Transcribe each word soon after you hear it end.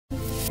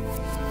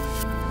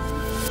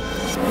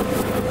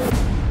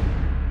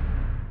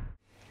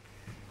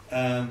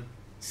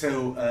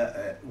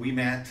We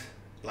met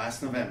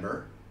last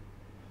November.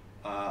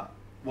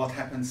 What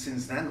happened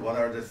since then? What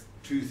are the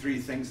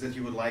 2-3 things that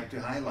you would like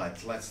to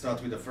highlight? Let's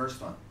start with the first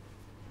one.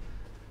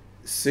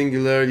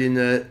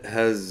 SingularityNET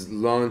has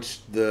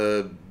launched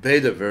the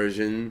beta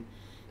version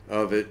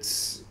of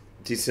its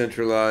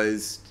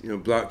decentralized,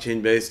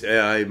 blockchain-based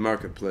AI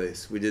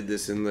marketplace. We did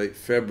this in late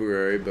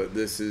February, but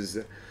this is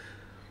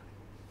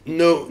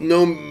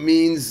no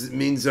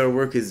means our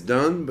work is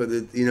done, but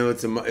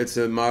it's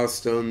a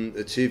milestone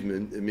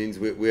achievement. It means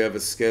we have a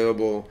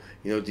scalable,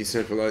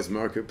 decentralized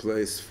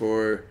marketplace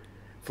for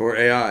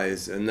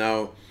AIs, and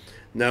now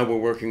we're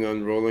working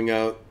on rolling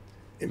out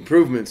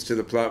improvements to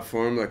the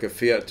platform, like a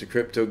fiat to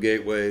crypto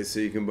gateway, so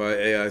you can buy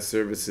AI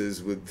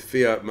services with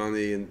fiat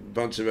money and a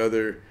bunch of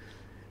other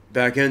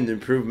back-end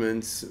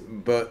improvements.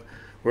 But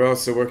we're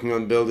also working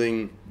on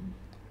building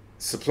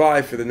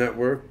supply for the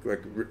network,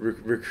 like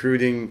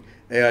recruiting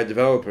AI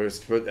developers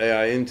to put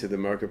AI into the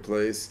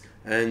marketplace,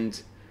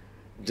 and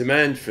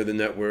demand for the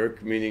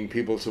network, meaning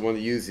people to want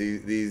to use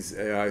these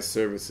AI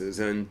services.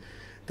 And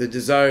the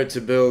desire to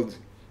build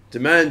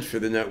demand for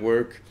the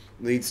network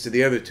leads to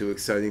the other two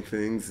exciting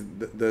things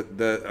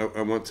that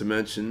I want to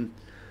mention.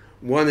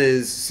 One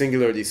is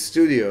Singularity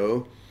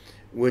Studio,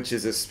 which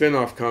is a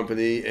spin-off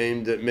company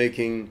aimed at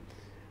making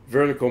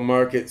vertical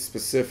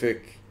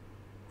market-specific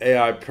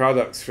AI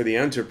products for the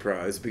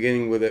enterprise,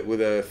 beginning with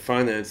a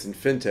finance and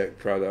fintech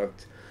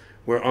product,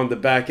 where on the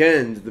back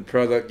end the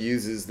product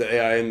uses the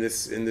AI in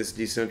this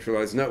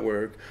decentralized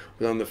network,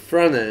 but on the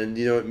front end,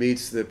 it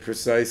meets the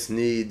precise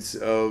needs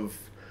of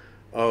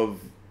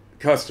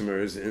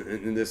customers,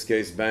 in this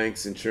case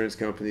banks, insurance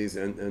companies,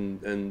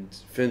 and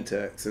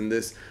fintechs. And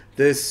this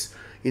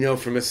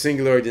from a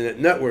SingularityNET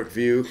network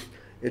view,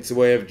 it's a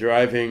way of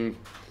driving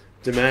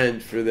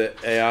demand for the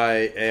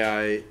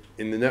AI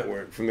in the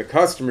network. From the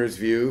customer's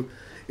view,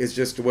 it's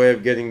just a way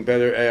of getting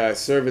better AI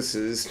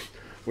services,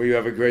 where you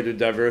have a greater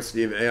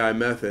diversity of AI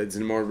methods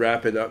and more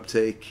rapid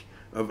uptake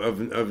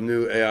of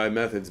new AI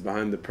methods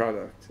behind the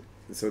product.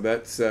 And so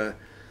that's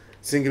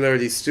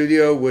Singularity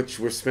Studio, which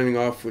we're spinning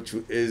off, which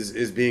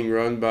is being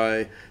run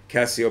by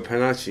Cassio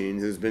Panachin,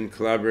 who's been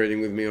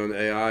collaborating with me on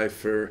AI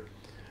for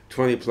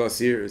 20 plus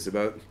years,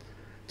 about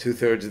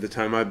 2/3 of the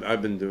time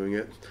I've been doing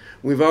it.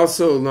 We've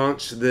also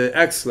launched the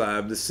X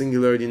Lab, the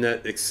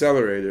SingularityNET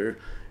Accelerator,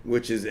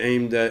 which is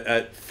aimed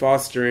at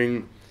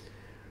fostering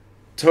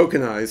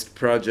tokenized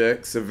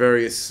projects of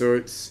various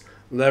sorts,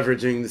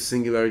 leveraging the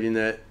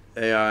SingularityNET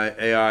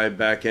AI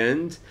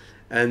backend.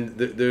 And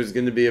there's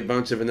going to be a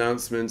bunch of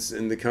announcements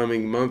in the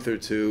coming month or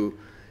two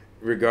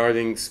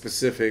regarding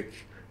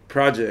specific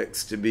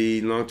projects to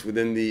be launched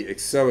within the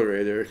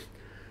accelerator,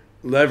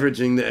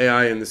 leveraging the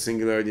AI in the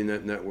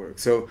SingularityNET network.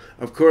 So,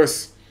 of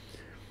course,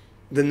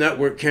 the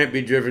network can't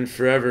be driven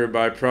forever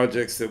by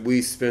projects that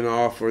we spin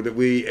off or that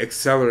we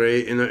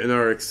accelerate in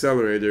our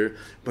accelerator,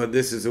 but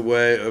this is a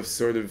way of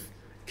sort of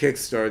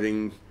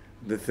kickstarting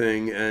the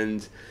thing.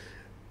 And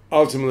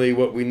ultimately,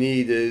 what we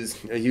need is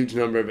a huge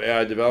number of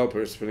AI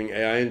developers putting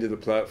AI into the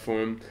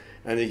platform,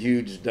 and a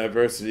huge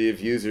diversity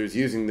of users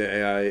using the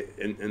AI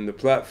in the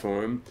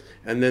platform.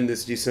 And then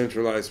this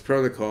decentralized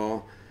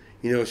protocol,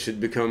 should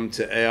become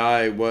to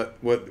AI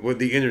what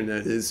the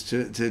internet is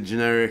to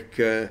generic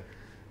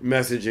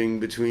messaging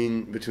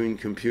between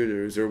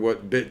computers, or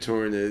what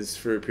BitTorrent is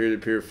for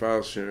peer-to-peer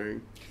file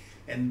sharing.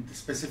 And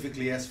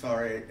specifically, as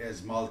far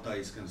as Malta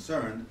is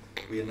concerned,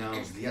 we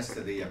announced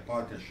yesterday a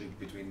partnership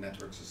between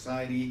Network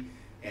Society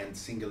and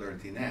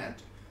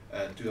SingularityNET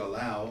to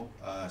allow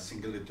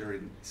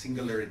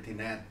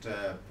SingularityNET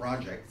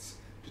projects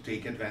to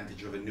take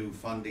advantage of a new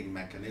funding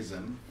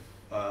mechanism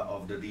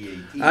of the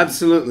DAT.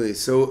 Absolutely.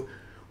 So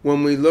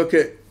when we look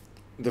at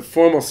the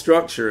formal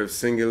structure of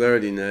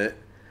SingularityNET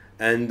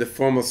and the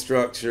formal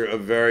structure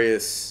of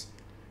various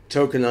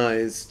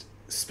tokenized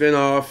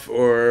spin-off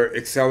or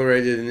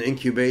accelerated and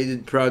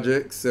incubated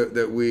projects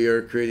that we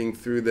are creating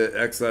through the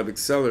XLab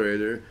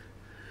Accelerator,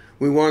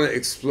 we want to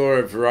explore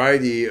a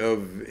variety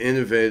of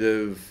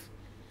innovative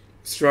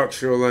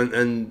structural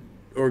and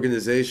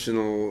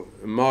organizational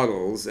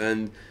models,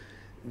 and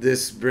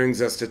this brings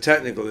us to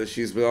technical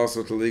issues, but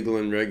also to legal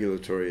and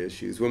regulatory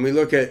issues. When we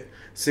look at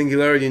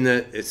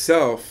SingularityNET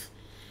itself,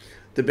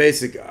 the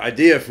basic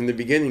idea from the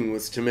beginning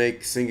was to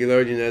make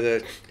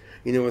SingularityNET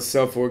a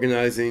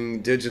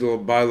self-organizing digital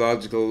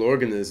biological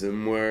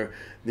organism where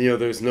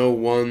there's no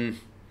one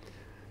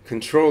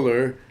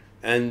controller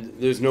and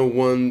there's no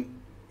one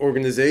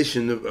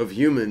organization of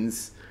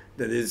humans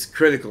that is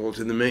critical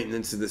to the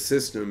maintenance of the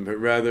system, but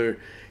rather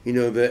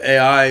the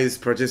AIs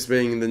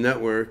participating in the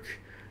network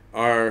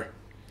are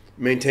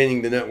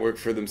maintaining the network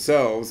for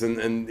themselves,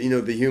 and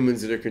the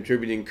humans that are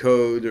contributing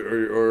code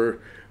or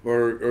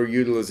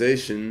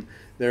utilization,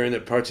 they're in a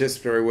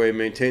participatory way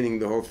maintaining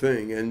the whole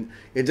thing. And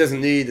it doesn't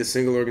need a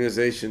single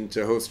organization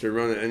to host or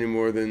run it any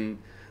more than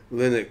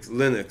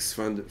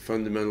Linux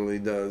fundamentally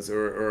does,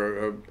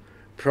 or a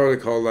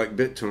protocol like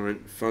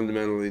BitTorrent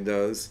fundamentally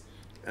does.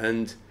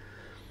 And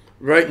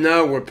right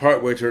now we're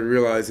partway toward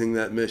realizing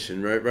that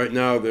mission, right? Right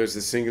now there's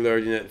the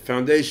SingularityNET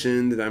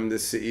Foundation that I'm the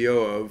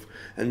CEO of,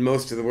 and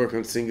most of the work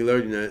on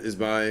SingularityNET is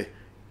by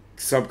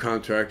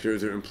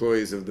subcontractors or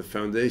employees of the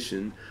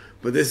foundation.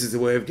 But this is a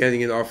way of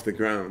getting it off the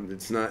ground.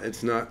 It's not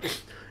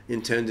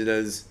intended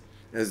as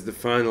the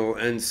final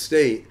end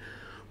state.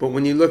 But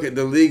when you look at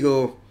the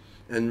legal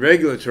and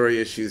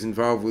regulatory issues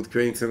involved with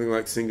creating something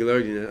like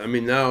SingularityNET, I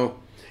mean, now,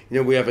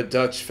 we have a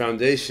Dutch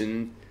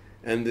foundation,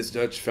 and this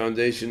Dutch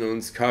foundation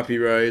owns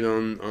copyright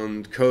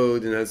on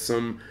code and has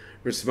some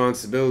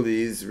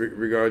responsibilities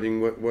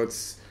regarding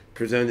what's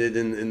presented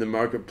in the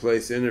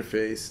marketplace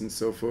interface and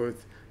so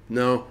forth.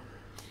 Now,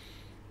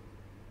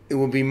 it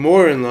will be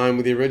more in line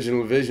with the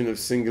original vision of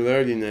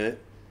SingularityNET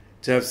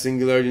to have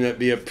SingularityNET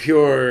be a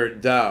pure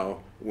DAO,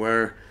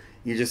 where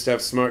you just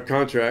have smart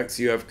contracts,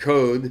 you have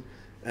code,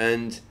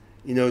 and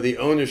the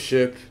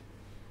ownership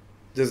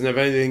doesn't have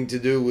anything to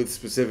do with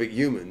specific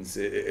humans.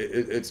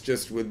 It's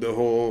just with the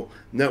whole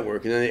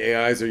network, and any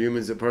AIs or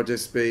humans that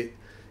participate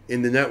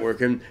in the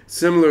network. And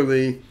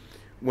similarly,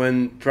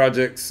 when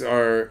projects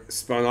are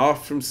spun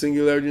off from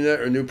SingularityNET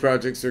or new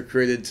projects are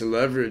created to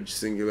leverage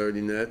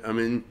SingularityNET, I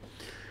mean,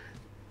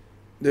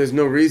 there's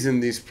no reason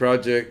these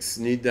projects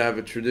need to have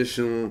a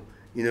traditional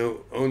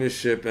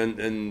ownership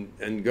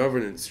and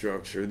governance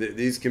structure.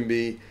 These can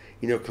be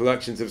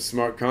collections of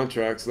smart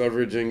contracts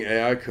leveraging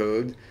AI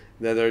code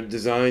that are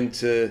designed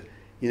to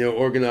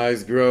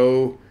organize,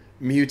 grow,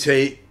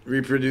 mutate,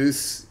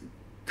 reproduce,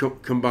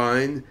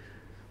 combine.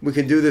 We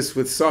can do this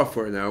with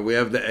software now. We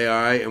have the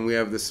AI and we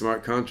have the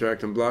smart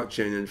contract and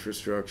blockchain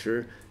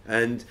infrastructure,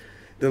 and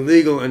the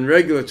legal and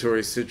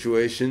regulatory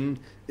situation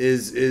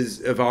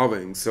is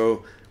evolving.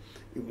 So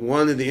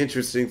one of the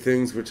interesting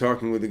things we're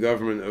talking with the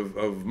government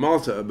of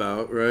Malta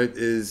about, right,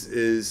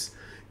 is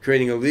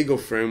creating a legal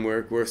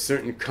framework where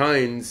certain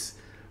kinds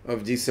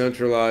of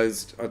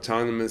decentralized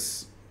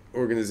autonomous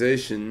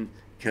organization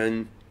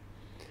can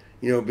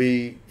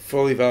be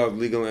fully valid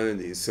legal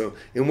entities. So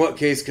in what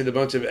case could a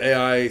bunch of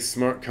AI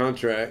smart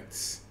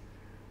contracts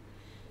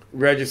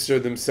register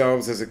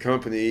themselves as a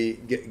company,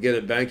 get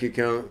a bank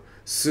account,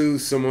 sue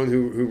someone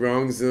who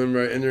wrongs them,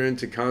 right, enter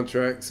into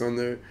contracts on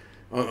their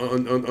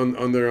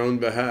own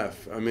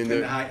behalf? I mean,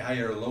 and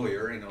hire a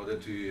lawyer in order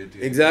to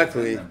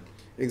exactly defend them.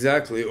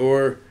 Exactly,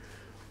 or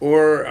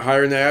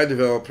hire an AI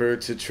developer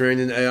to train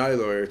an AI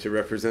lawyer to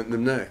represent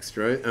them next,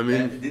 right? I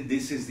mean,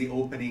 this is the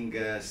opening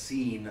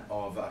scene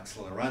of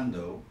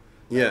Accelerando,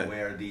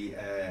 where the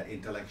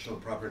intellectual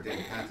property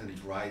and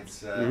patent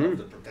rights of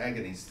the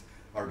protagonist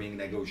are being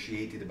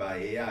negotiated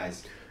by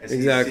AIs. As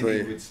exactly. He's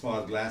sitting with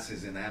smart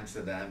glasses in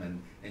Amsterdam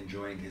and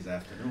enjoying his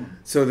afternoon.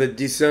 So the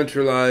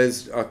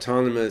decentralized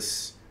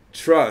autonomous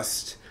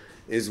trust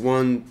is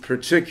one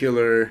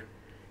particular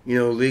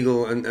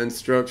legal and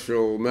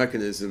structural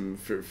mechanism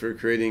for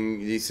creating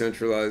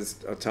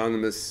decentralized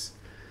autonomous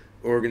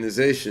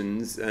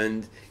organizations.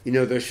 And,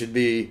 there should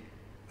be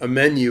a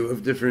menu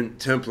of different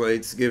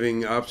templates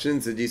giving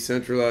options. The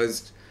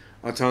decentralized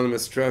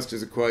autonomous trust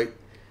is a quite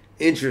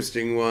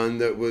interesting one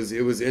that was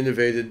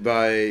innovated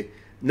by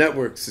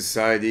Network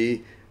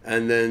Society.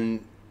 And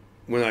then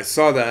when I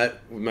saw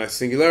that with my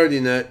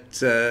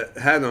SingularityNET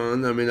hat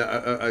on, I mean,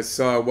 I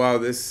saw, wow,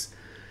 this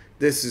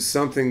is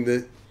something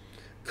that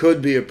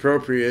could be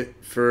appropriate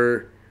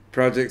for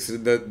projects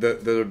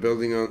that are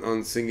building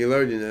on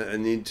SingularityNET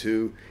and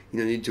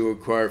need to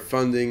acquire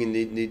funding and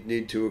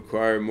need to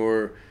acquire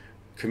more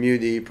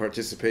community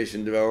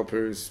participation,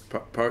 developers,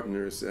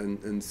 partners,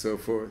 and so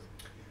forth.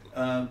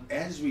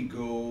 As we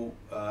go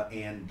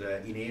and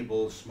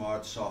enable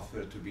smart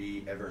software to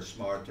be ever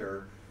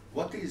smarter,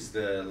 what is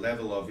the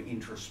level of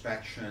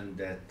introspection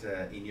that,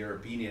 in your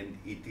opinion,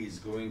 it is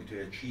going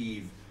to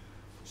achieve,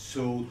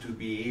 so to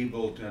be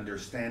able to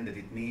understand that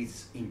it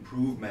needs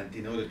improvement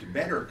in order to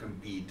better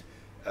compete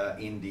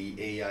in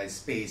the AI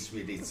space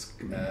with its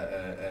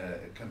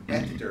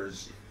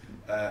competitors,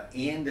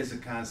 and as a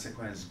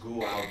consequence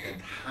go out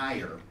and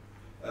hire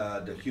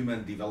the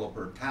human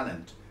developer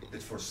talent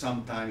that for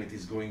some time it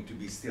is going to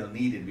be still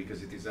needed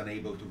because it is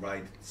unable to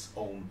write its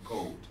own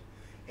code?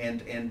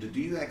 And do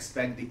you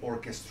expect the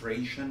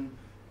orchestration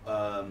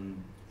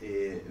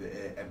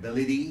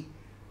ability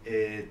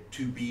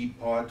to be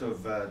part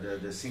of the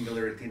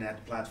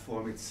SingularityNET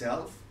platform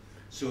itself,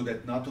 so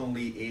that not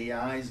only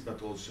AIs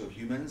but also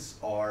humans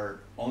are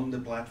on the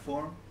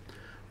platform?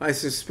 I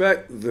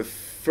suspect the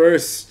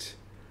first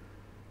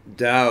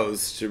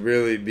DAOs to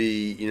really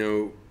be,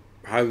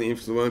 highly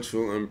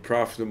influential and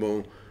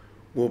profitable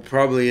will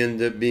probably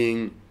end up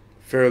being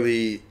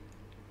fairly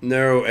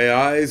narrow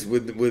AIs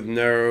with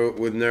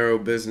narrow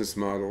business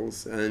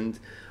models. And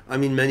I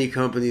mean, many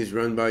companies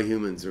run by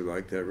humans are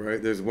like that,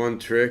 right? There's one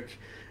trick,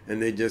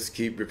 and they just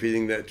keep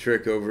repeating that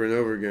trick over and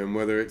over again,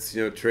 whether it's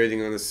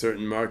trading on a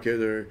certain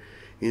market or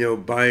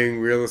buying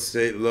real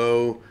estate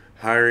low,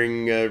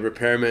 hiring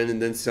repairmen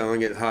and then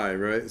selling it high,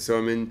 right? So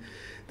I mean,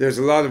 there's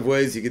a lot of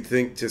ways you could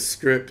think to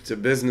script a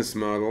business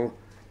model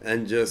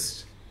and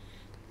just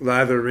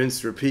lather,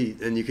 rinse,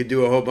 repeat, and you could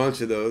do a whole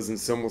bunch of those, and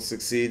some will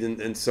succeed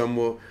and some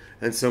will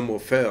and some will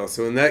fail.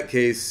 So in that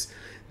case,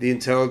 the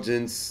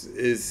intelligence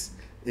is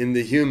in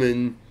the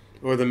human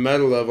or the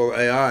meta level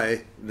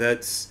AI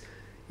that's,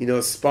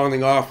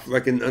 spawning off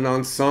like an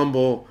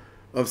ensemble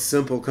of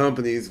simple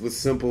companies with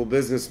simple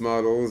business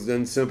models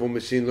and simple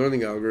machine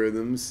learning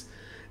algorithms,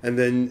 and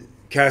then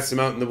cast them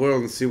out in the world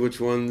and see which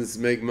ones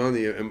make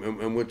money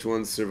and which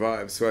ones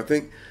survive. So I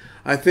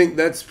think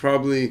that's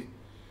probably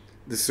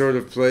the sort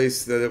of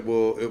place that it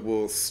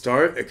will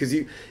start, because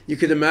you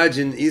could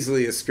imagine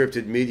easily a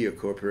scripted media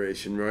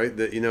corporation, right?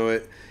 That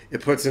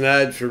it puts an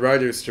ad for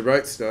writers to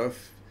write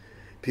stuff.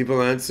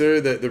 People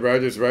answer, that the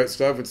writers write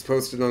stuff, it's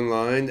posted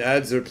online,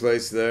 ads are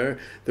placed there,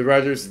 the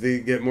writers, they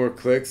get more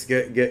clicks,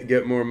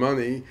 get more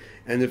money,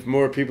 and if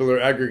more people are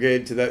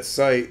aggregated to that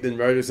site, then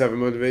writers have a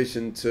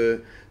motivation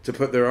to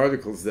put their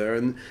articles there,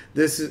 and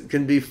this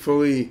can be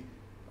fully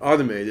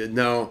automated.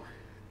 Now,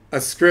 a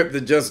script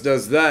that just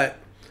does that,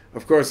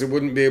 of course, it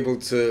wouldn't be able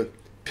to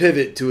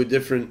pivot to a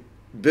different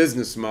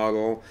business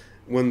model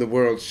when the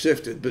world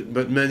shifted,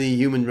 but many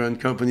human-run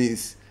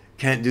companies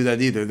can't do that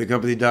either. The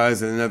company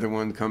dies and another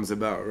one comes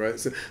about, right?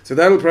 So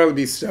that'll probably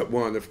be step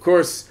one. Of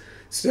course,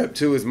 step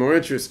two is more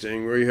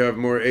interesting, where you have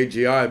more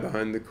AGI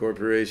behind the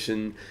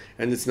corporation,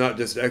 and it's not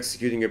just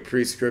executing a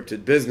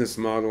pre-scripted business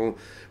model,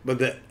 but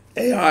the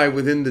AI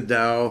within the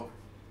DAO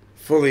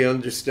fully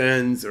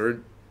understands,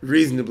 or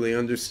reasonably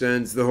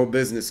understands, the whole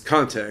business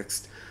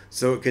context,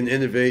 so it can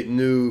innovate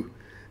new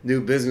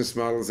business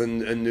models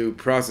and new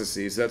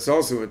processes. That's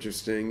also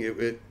interesting.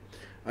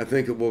 I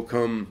think it will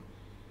come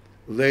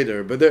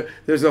later, but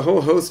there's a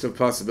whole host of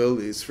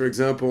possibilities. For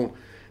example,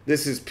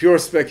 this is pure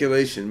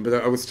speculation, but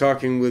I was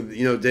talking with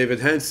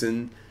David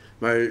Hansen,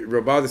 my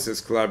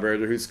roboticist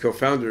collaborator, who's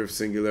co-founder of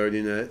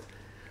SingularityNET,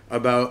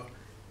 about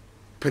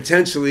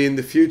potentially in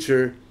the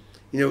future,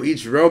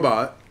 each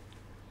robot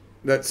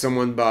that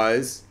someone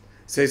buys,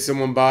 say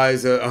someone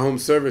buys a home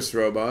service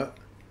robot,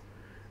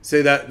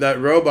 say that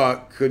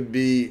robot could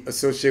be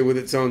associated with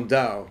its own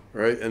DAO,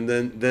 right? And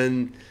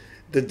then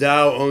the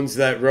DAO owns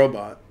that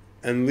robot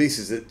and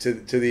leases it to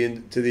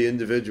the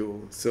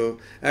individual. So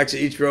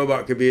actually each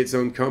robot could be its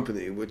own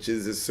company, which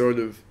is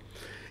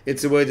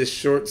it's a way to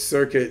short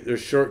circuit or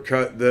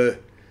shortcut the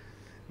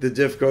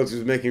difficulties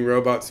of making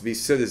robots be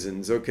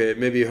citizens. Okay, it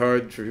may be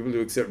hard for people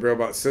to accept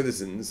robot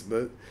citizens,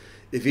 but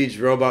if each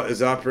robot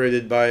is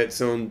operated by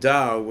its own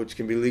DAO, which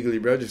can be legally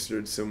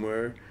registered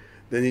somewhere,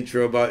 then each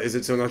robot is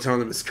its own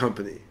autonomous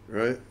company,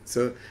 right?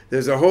 So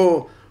there's a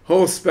whole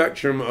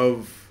spectrum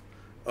of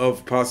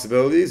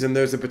possibilities, and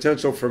there's a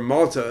potential for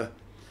Malta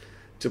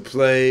to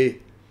play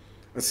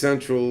a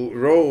central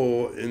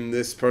role in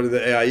this part of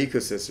the AI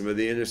ecosystem, at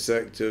the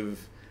intersect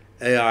of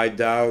AI,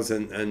 DAOs,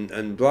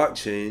 and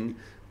blockchain,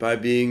 by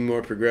being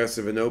more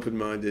progressive and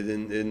open-minded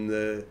in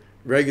the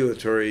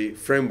regulatory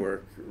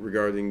framework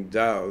regarding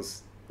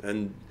DAOs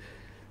and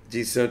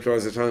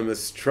decentralized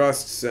autonomous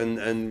trusts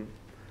and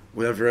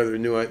whatever other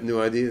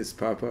new ideas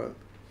pop up.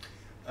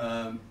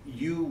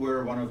 You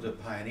were one of the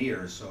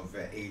pioneers of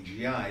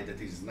AGI that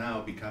is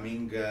now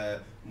becoming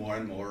more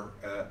and more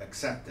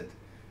accepted.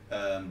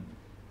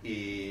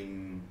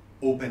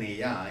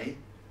 OpenAI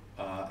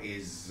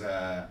is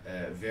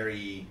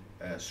very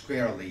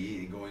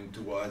squarely going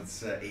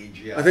towards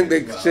AGI. I think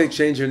they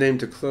changed their name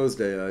to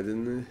Closed AI,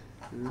 didn't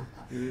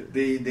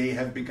they? They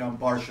have become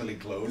partially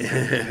closed,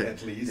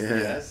 at least,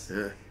 yes.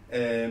 Yeah.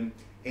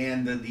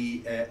 And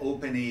the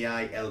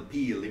OpenAI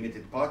LP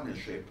limited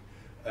partnership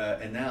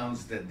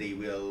announced that they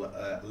will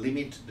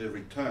limit the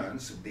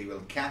returns, they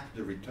will cap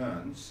the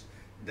returns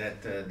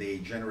that they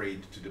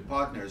generate to the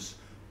partners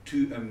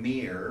to a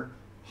mere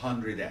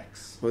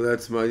 100x. Well,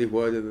 that's mighty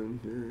wide of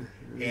them.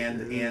 Yeah. And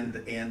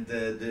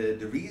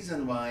the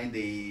reason why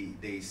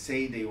they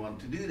say they want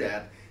to do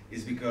that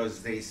is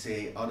because they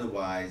say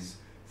otherwise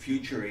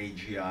future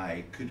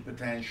AGI could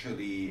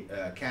potentially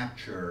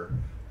capture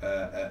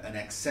an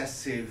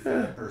excessive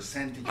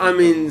percentage. I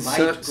mean,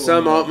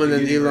 some Altman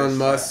and Elon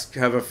Musk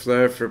have a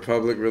flair for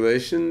public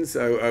relations.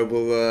 I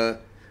will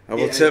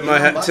tip my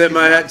hat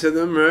to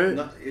them, right?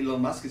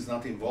 Elon Musk is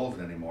not involved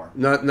anymore.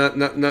 Not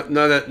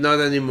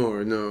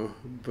anymore. No,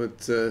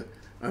 but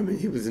I mean,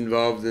 he was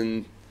involved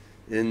in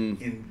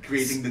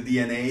creating the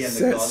DNA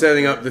and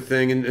setting up the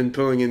thing and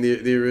pulling in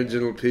the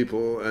original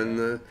people,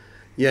 and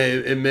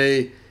it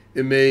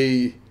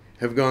may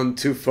have gone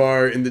too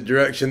far in the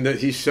direction that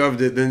he shoved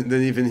it than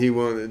even he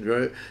wanted,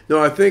 right?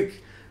 No, I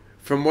think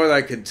from what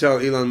I could tell,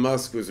 Elon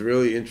Musk was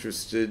really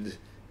interested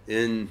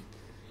in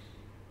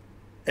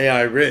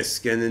AI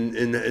risk and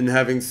in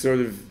having sort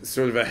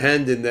of a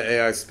hand in the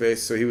AI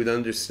space, so he would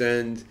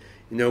understand,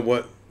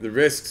 what the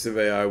risks of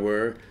AI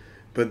were.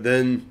 But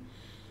then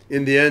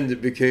in the end,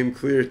 it became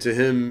clear to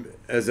him,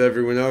 as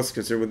everyone else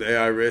concerned with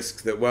AI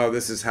risks, that, wow,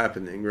 this is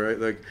happening, right?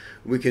 Like,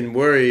 we can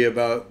worry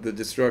about the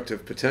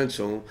destructive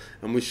potential,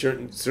 and we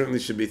certainly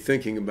should be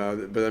thinking about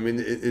it. But I mean,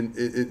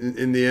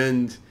 in the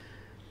end,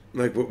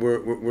 like,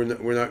 we're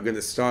not going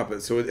to stop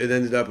it. So it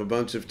ended up a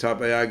bunch of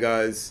top AI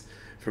guys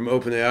from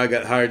OpenAI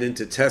got hired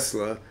into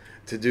Tesla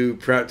to do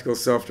practical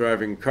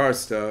self-driving car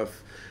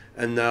stuff.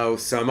 And now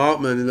Sam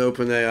Altman in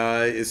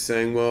OpenAI is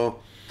saying,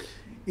 well,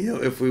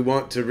 if we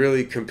want to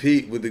really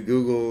compete with the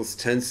Googles,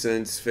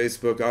 Tencents,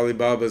 Facebook,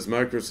 Alibabas,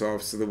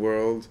 Microsofts of the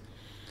world,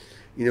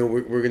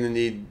 we're going to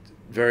need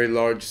very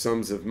large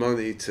sums of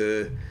money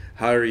to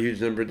hire a huge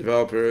number of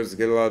developers,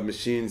 get a lot of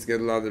machines, get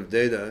a lot of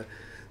data.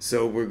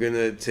 So we're going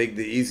to take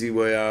the easy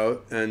way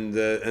out, and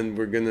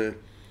we're going to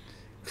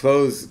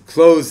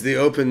close the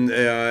open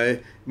AI,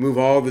 move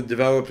all the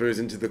developers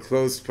into the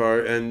closed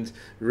part, and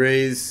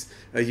raise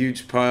a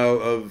huge pile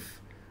of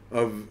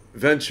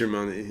venture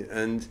money.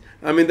 And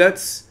I mean,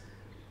 that's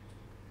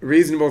a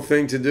reasonable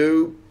thing to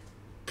do.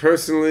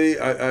 Personally,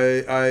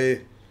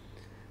 I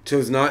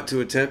chose not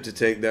to attempt to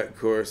take that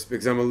course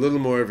because I'm a little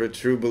more of a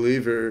true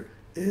believer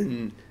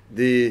in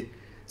the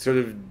sort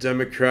of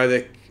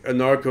democratic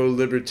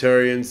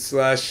anarcho-libertarian /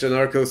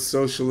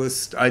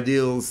 anarcho-socialist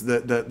ideals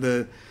that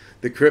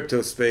the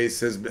crypto space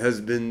has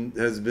been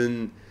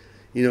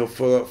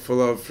full of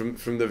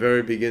from the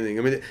very beginning.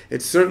 I mean,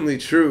 it's certainly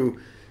true.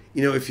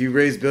 If you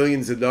raise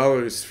billions of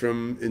dollars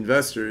from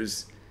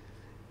investors,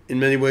 in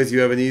many ways you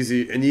have an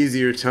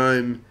easier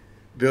time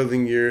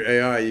building your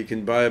AI. You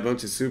can buy a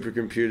bunch of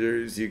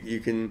supercomputers. You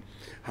can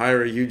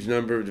hire a huge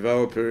number of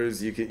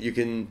developers. You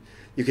can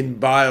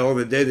buy all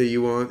the data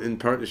you want in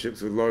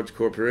partnerships with large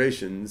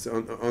corporations.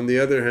 On the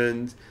other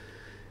hand,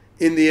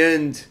 in the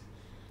end,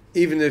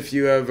 even if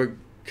you have a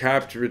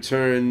capped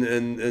return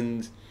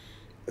and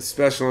a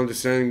special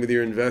understanding with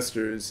your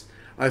investors,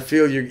 I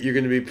feel you're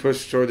going to be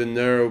pushed toward a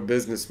narrow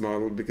business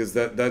model because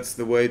that's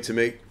the way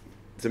to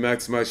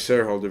maximize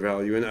shareholder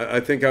value. And I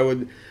think I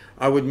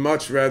would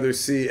much rather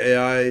see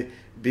AI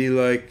be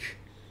like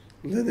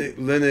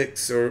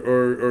Linux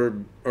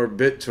or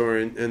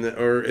BitTorrent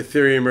or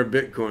Ethereum or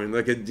Bitcoin,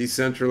 like a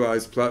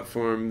decentralized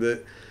platform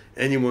that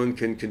anyone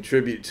can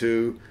contribute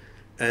to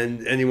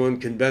and anyone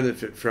can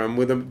benefit from,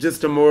 with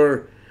just a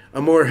more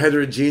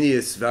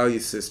heterogeneous value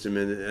system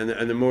in it,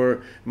 and a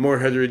more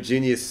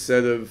heterogeneous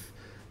set of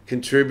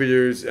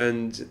contributors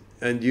and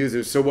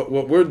users. So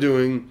what we're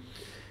doing,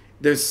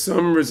 there's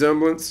some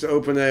resemblance to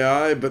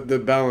OpenAI, but the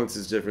balance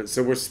is different.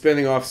 So we're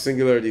spinning off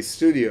Singularity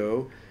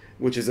Studio,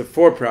 which is a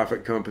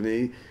for-profit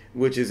company,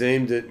 which is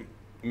aimed at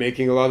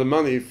making a lot of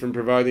money from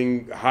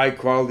providing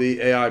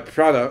high-quality AI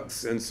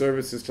products and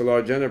services to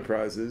large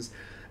enterprises.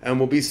 And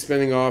we'll be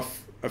spinning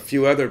off a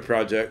few other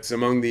projects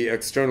among the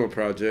external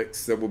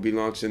projects that will be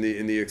launched in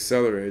the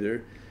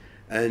accelerator.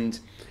 And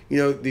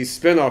these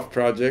spin-off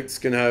projects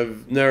can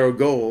have narrow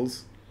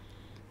goals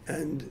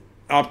and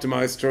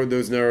optimize toward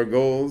those narrow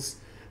goals.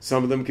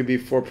 Some of them could be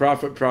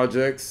for-profit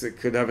projects. It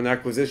could have an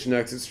acquisition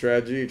exit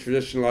strategy, a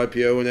traditional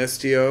IPO, an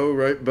STO,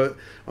 right? But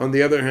on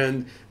the other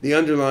hand, the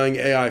underlying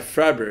AI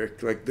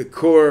fabric, like the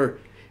core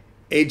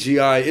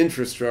AGI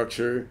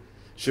infrastructure,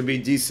 should be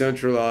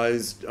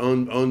decentralized,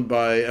 owned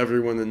by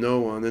everyone and no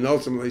one, and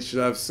ultimately should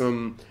have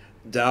some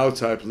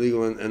DAO-type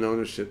legal and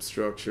ownership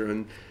structure.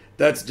 And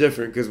that's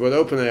different because what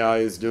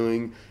OpenAI is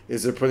doing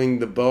is they're putting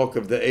the bulk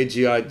of the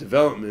AGI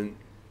development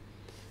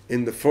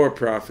in the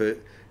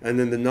for-profit, and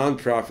then the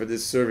non-profit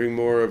is serving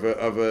more of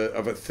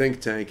a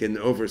think tank and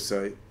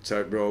oversight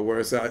type role.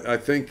 Whereas I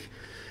think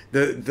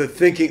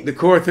the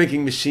core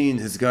thinking machine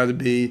has got to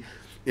be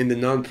in the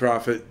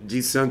non-profit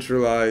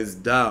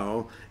decentralized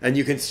DAO, and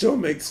you can still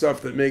make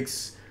stuff that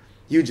makes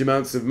huge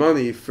amounts of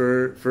money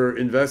for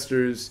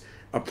investors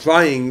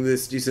applying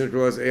this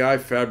decentralized AI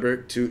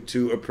fabric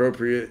to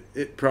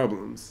appropriate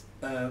problems.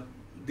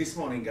 This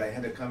morning I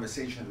had a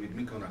conversation with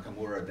Miko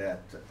Nakamura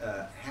that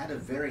had a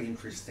very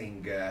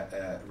interesting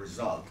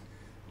result.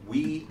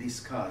 We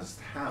discussed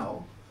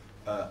how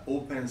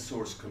open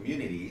source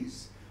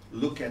communities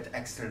look at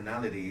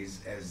externalities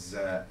as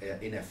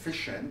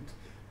inefficient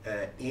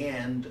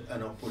and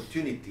an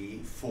opportunity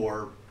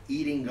for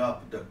eating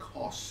up the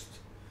cost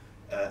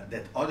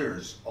that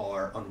others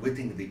are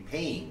unwittingly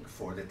paying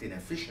for that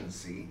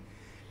inefficiency.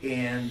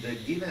 And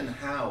given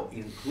how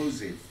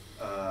inclusive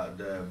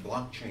the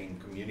blockchain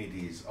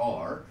communities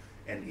are,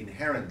 and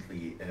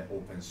inherently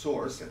open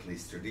source, at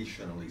least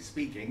traditionally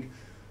speaking,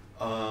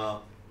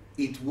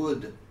 it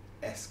would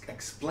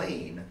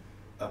explain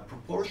a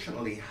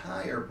proportionally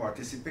higher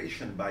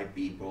participation by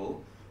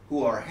people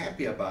who are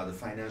happy about the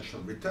financial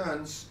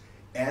returns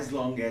as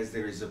long as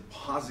there is a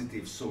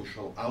positive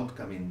social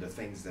outcome in the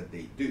things that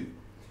they do.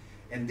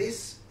 And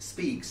this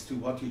speaks to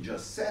what you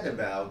just said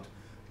about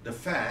the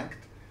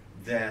fact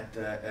that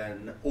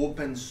an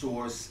open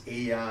source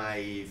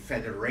AI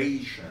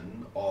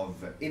federation of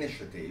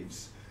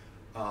initiatives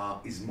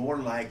is more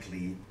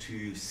likely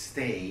to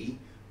stay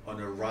on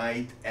a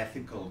right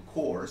ethical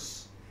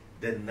course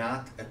than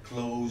not a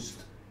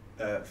closed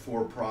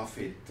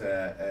for-profit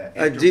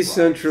A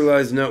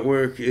decentralized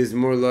network is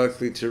more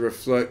likely to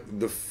reflect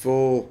the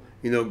full,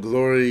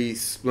 glory,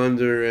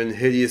 splendor, and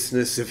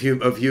hideousness of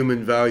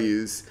human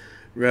values,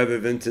 rather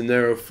than to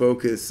narrow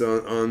focus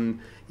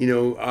on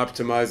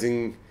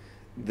optimizing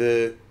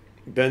the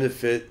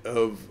benefit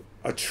of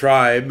a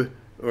tribe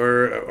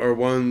or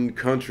one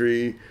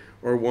country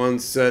or one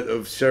set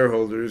of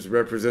shareholders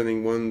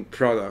representing one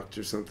product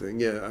or something.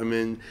 Yeah, I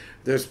mean,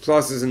 there's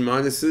pluses and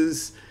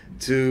minuses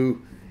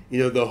to,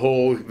 the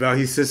whole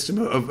value system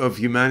of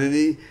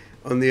humanity.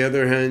 On the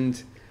other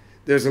hand,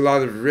 there's a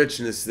lot of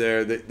richness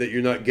there that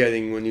you're not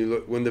getting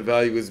when the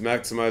value is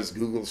maximize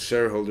Google's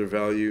shareholder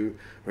value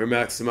or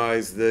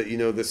maximize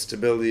the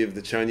stability of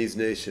the Chinese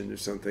nation or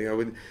something.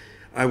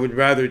 I would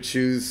rather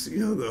choose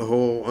the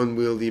whole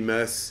unwieldy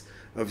mess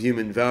of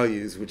human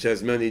values, which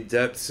has many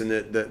depths in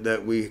it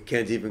that we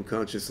can't even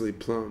consciously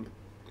plumb.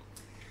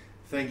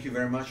 Thank you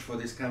very much for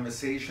this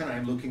conversation.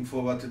 I'm looking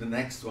forward to the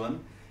next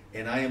one,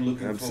 and I am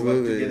looking Absolutely.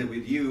 forward together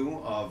with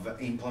you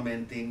of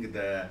implementing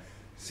the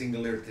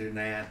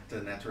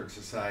SingularityNET Network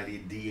Society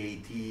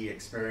DAT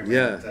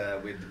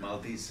experiment with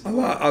Maltese. A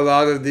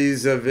lot of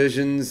these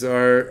visions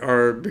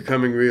are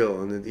becoming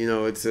real, and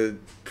it's a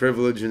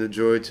privilege and a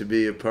joy to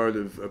be a part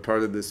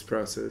of this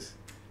process.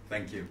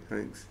 Thank you.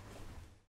 Thanks.